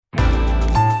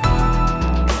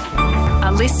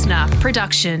listener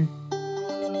production.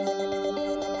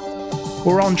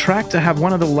 We're on track to have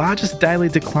one of the largest daily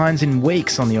declines in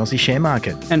weeks on the Aussie share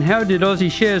market. And how did Aussie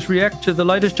shares react to the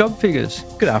latest job figures?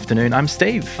 Good afternoon, I'm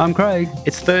Steve. I'm Craig.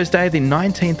 It's Thursday, the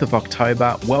 19th of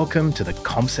October. Welcome to the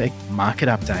CommSec Market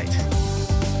Update.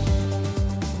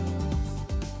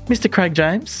 Mr. Craig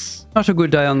James. Not a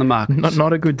good day on the market.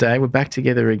 Not a good day. We're back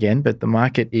together again, but the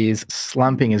market is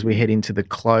slumping as we head into the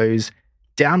close,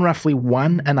 down roughly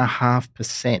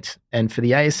 1.5%. And for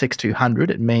the ASX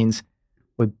 200, it means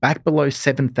we're back below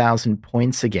 7,000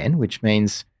 points again, which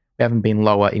means we haven't been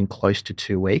lower in close to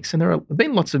 2 weeks. And there have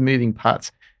been lots of moving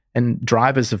parts and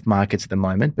drivers of markets at the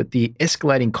moment, but the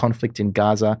escalating conflict in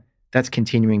Gaza, that's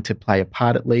continuing to play a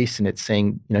part at least, and it's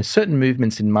seeing certain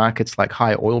movements in markets like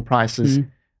higher oil prices,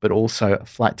 but also a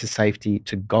flight to safety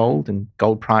to gold, and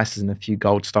gold prices and a few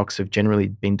gold stocks have generally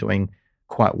been doing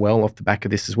quite well off the back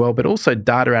of this as well. But also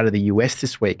data out of the US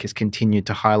this week has continued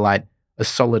to highlight a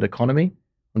solid economy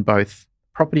on both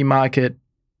property market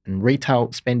and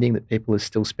retail spending, that people are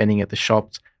still spending at the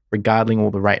shops regarding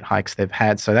all the rate hikes they've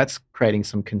had. So that's creating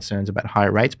some concerns about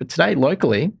higher rates. But today,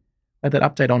 locally, I had that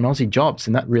update on Aussie jobs,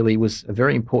 and that really was a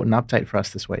very important update for us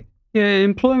this week. Yeah,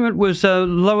 employment was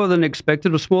lower than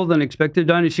expected, or smaller than expected.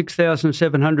 Only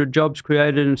 6,700 jobs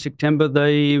created in September.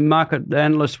 The market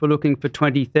analysts were looking for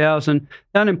 20,000.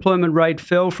 The unemployment rate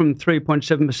fell from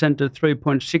 3.7% to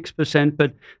 3.6%,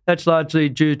 but that's largely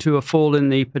due to a fall in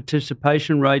the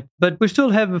participation rate. But we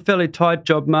still have a fairly tight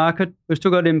job market. We've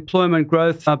still got employment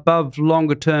growth above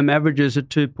longer-term averages at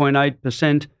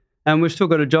 2.8%. And we've still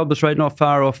got a jobless rate not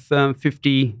far off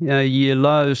 50-year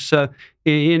lows. So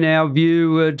in our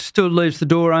view, it still leaves the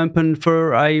door open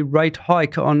for a rate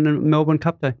hike on Melbourne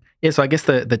Cup Day. Yeah, so I guess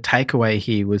the takeaway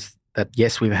here was that,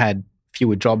 yes, we've had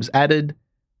fewer jobs added,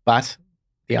 but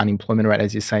the unemployment rate,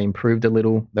 as you say, improved a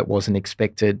little. That wasn't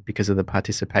expected because of the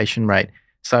participation rate.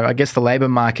 So I guess the labour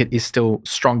market is still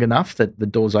strong enough that the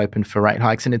door's open for rate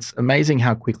hikes. And it's amazing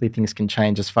how quickly things can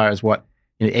change as far as what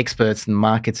experts and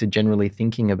markets are generally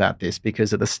thinking about this,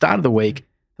 because at the start of the week,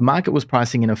 the market was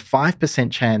pricing in a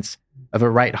 5% chance of a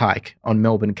rate hike on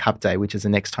Melbourne Cup Day, which is the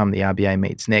next time the RBA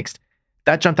meets next.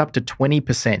 That jumped up to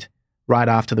 20% right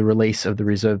after the release of the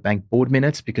Reserve Bank board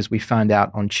minutes, because we found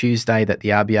out on Tuesday that the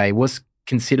RBA was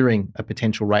considering a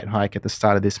potential rate hike at the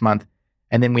start of this month.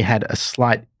 And then we had a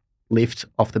slight lift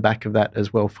off the back of that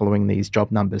as well following these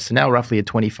job numbers. So now roughly a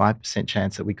 25%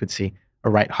 chance that we could see a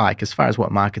rate hike as far as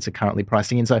what markets are currently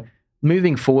pricing in. So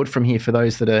moving forward from here, for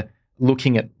those that are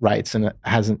looking at rates and it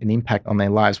has an impact on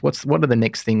their lives, what are the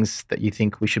next things that you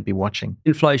think we should be watching?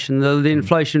 Inflation. The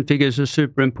inflation figures are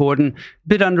super important. A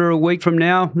bit under a week from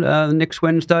now, next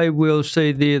Wednesday, we'll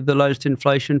see the latest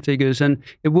inflation figures, and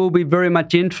it will be very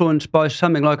much influenced by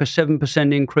something like a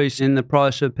 7% increase in the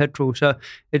price of petrol. So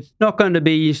it's not going to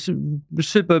be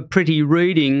super pretty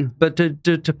reading, but it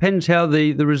depends how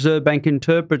the Reserve Bank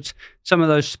interprets some of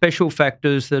those special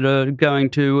factors that are going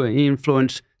to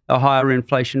influence a higher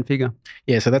inflation figure.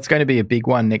 Yeah, so that's going to be a big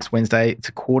one next Wednesday. It's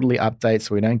a quarterly update,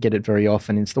 so we don't get it very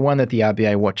often. It's the one that the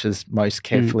RBA watches most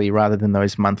carefully rather than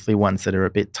those monthly ones that are a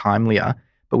bit timelier.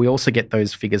 But we also get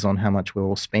those figures on how much we're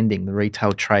all spending, the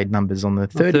retail trade numbers on the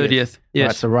 30th. Yes.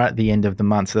 Right, so right at the end of the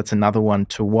month. So that's another one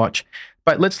to watch.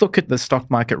 But let's look at the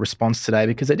stock market response today,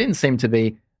 because there didn't seem to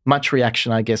be much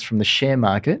reaction, I guess, from the share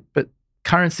market, but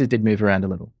currencies did move around a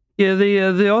little. Yeah, the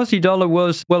Aussie dollar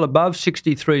was well above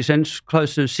 63 cents,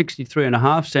 close to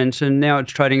 63.5 cents, and now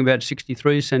it's trading about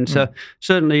 63 cents. So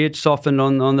certainly it's softened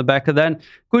on the back of that.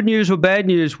 Good news or bad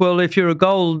news? Well, if you're a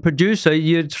gold producer,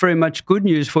 it's very much good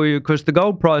news for you, because the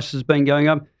gold price has been going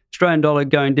up, Australian dollar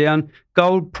going down.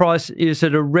 Gold price is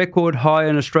at a record high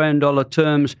in Australian dollar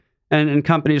terms. And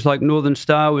companies like Northern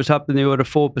Star was up in the order of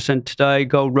 4% today.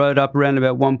 Gold Road up around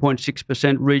about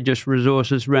 1.6%. Regis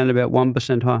Resources around about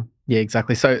 1% higher. Yeah,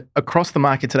 exactly. So across the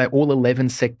market today, all 11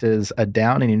 sectors are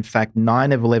down. And in fact,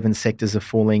 9 of 11 sectors are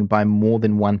falling by more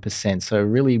than 1%. So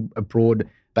really a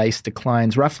broad-based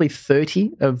declines. Roughly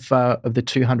 30 of the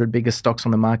 200 biggest stocks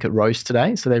on the market rose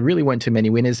today. So there really weren't too many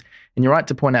winners. And you're right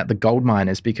to point out the gold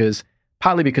miners, because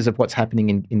partly because of what's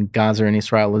happening in Gaza and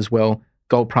Israel as well,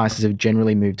 gold prices have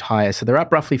generally moved higher. So they're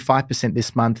up roughly 5%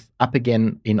 this month, up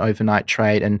again in overnight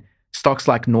trade. And stocks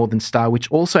like Northern Star, which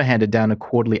also handed down a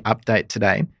quarterly update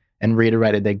today and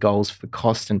reiterated their goals for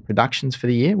cost and productions for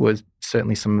the year, was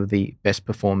certainly some of the best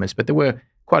performers. But there were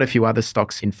quite a few other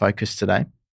stocks in focus today.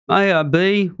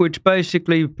 ARB, which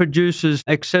basically produces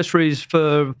accessories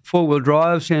for four-wheel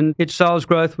drives, and its sales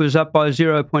growth was up by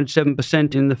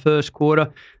 0.7% in the first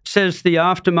quarter. Says the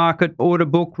aftermarket order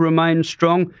book remains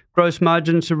strong. Gross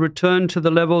margins have returned to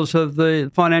the levels of the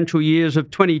financial years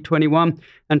of 2021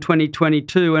 and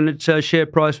 2022, and its share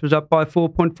price was up by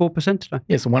 4.4% today.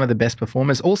 Yes, one of the best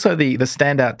performers. Also, the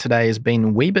standout today has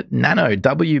been Weebit Nano,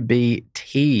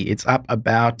 WBT. It's up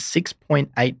about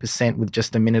 6.8% with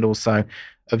just a minute or so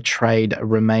of trade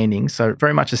remaining. So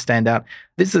very much a standout.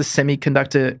 This is a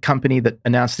semiconductor company that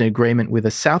announced an agreement with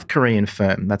a South Korean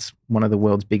firm. That's one of the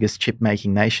world's biggest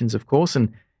chip-making nations, of course,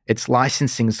 and it's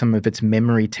licensing some of its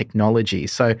memory technology.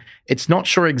 So it's not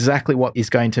sure exactly what is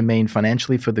going to mean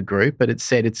financially for the group, but it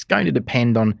said it's going to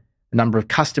depend on the number of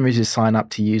customers who sign up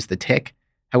to use the tech.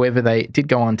 However, they did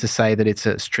go on to say that it's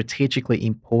a strategically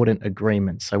important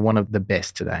agreement, so one of the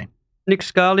best today. Nick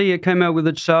Scali came out with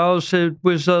its sales. It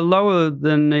was lower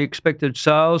than the expected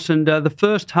sales, and the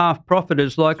first half profit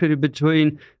is likely to be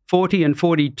between $40 and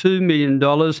 $42 million.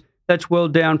 That's well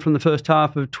down from the first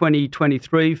half of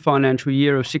 2023 financial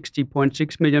year of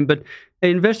 $60.6 million. But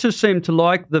investors seem to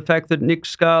like the fact that Nick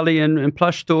Scali and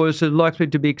Plush Stores are likely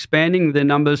to be expanding their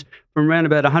numbers from around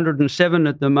about 107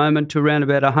 at the moment to around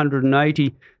about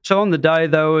 180. So on the day,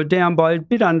 they were down by a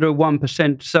bit under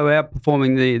 1%, so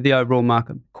outperforming the overall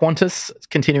market. Qantas is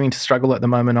continuing to struggle at the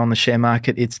moment on the share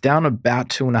market. It's down about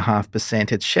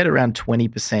 2.5%. It's shed around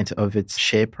 20% of its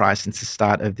share price since the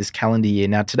start of this calendar year.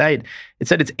 Now, today, it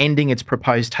said it's ending its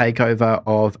proposed takeover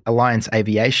of Alliance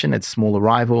Aviation, its smaller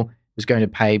rival. It was going to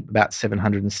pay about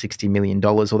 $760 million,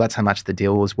 or that's how much the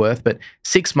deal was worth. But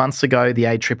 6 months ago, the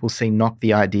ACCC knocked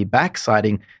the idea back,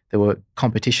 citing there were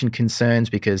competition concerns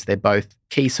because they're both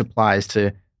key suppliers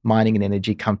to mining and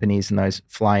energy companies and those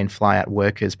fly-in, fly-out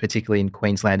workers, particularly in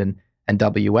Queensland and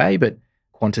WA. But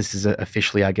Qantas is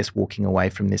officially, I guess, walking away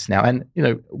from this now. And,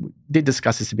 we did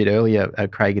discuss this a bit earlier,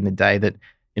 Craig, in the day that,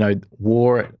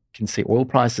 war can see oil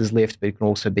prices lift, but it can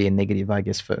also be a negative, I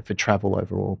guess, for travel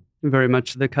overall. Very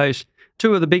much the case.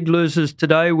 Two of the big losers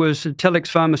today was Telix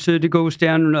Pharmaceuticals,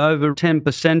 down over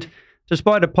 10%.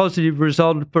 Despite a positive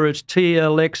result for its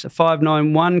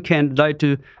TLX591 candidate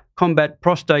to combat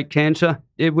prostate cancer,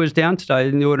 it was down today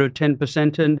in the order of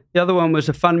 10%. And the other one was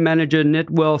a fund manager,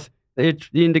 Netwealth. It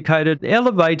indicated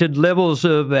elevated levels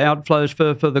of outflows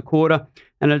for the quarter,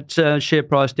 and its share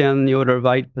price down in the order of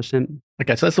 8%.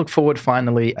 Okay, so let's look forward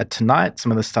finally at tonight,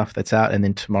 some of the stuff that's out, and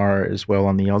then tomorrow as well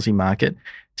on the Aussie market.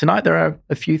 Tonight, there are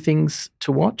a few things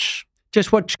to watch.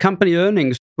 Just watch company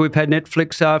earnings. We've had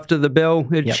Netflix after the bell.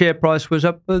 Its share price was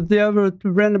up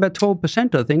around about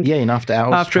 12%, I think. Yeah, in after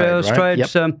hours trade.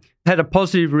 It's had a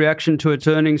positive reaction to its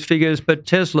earnings figures, but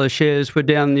Tesla shares were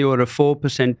down in the order of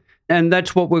 4%. And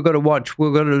that's what we've got to watch.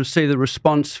 We've got to see the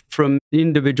response from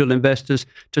individual investors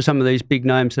to some of these big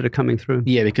names that are coming through.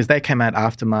 Yeah, because they came out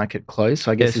after market close.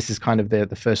 So I guess this is kind of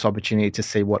the first opportunity to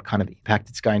see what kind of impact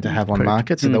it's going to have on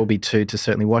markets. And there will be two to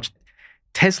certainly watch.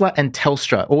 Tesla and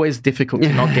Telstra, always difficult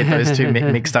to not get those two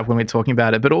mixed up when we're talking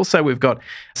about it. But also we've got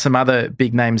some other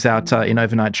big names out in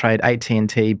overnight trade,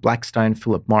 AT&T, Blackstone,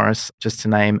 Philip Morris, just to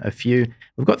name a few.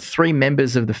 We've got three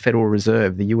members of the Federal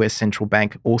Reserve, the US Central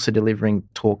Bank, also delivering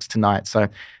talks tonight.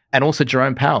 And also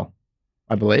Jerome Powell,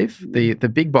 I believe, the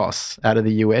big boss out of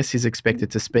the US, is expected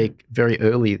to speak very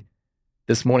early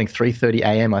this morning, 3:30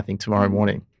 a.m., I think, tomorrow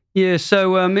morning. Yeah,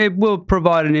 so it will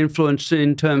provide an influence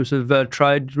in terms of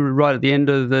trade right at the end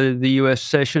of the US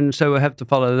session, so we'll have to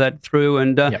follow that through.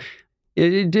 And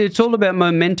it's all about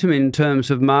momentum in terms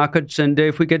of markets, and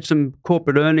if we get some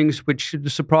corporate earnings which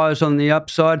should surprise on the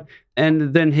upside,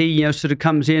 and then he sort of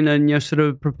comes in and sort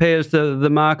of prepares the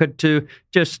market to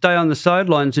just stay on the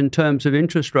sidelines in terms of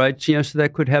interest rates, so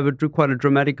that could have quite a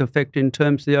dramatic effect in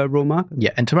terms of the overall market. Yeah,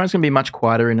 and tomorrow's going to be much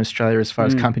quieter in Australia as far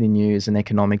as company news and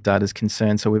economic data is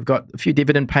concerned. So we've got a few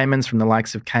dividend payments from the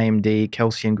likes of KMD,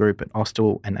 Kelsian Group, and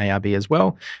Austal and ARB as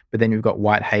well. But then we've got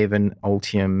Whitehaven,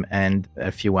 Altium, and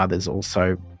a few others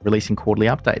also releasing quarterly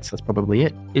updates. That's probably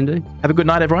it. Indeed. Have a good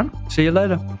night, everyone. See you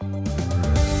later.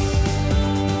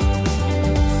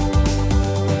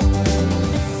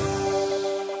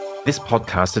 This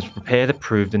podcast is prepared,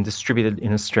 approved and distributed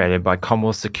in Australia by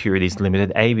Commonwealth Securities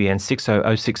Limited, ABN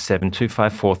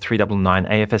 60067254399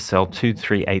 AFSL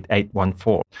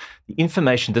 238814. The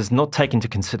information does not take into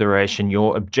consideration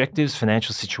your objectives,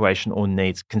 financial situation or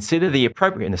needs. Consider the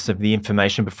appropriateness of the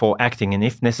information before acting and,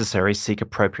 if necessary, seek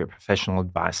appropriate professional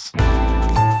advice.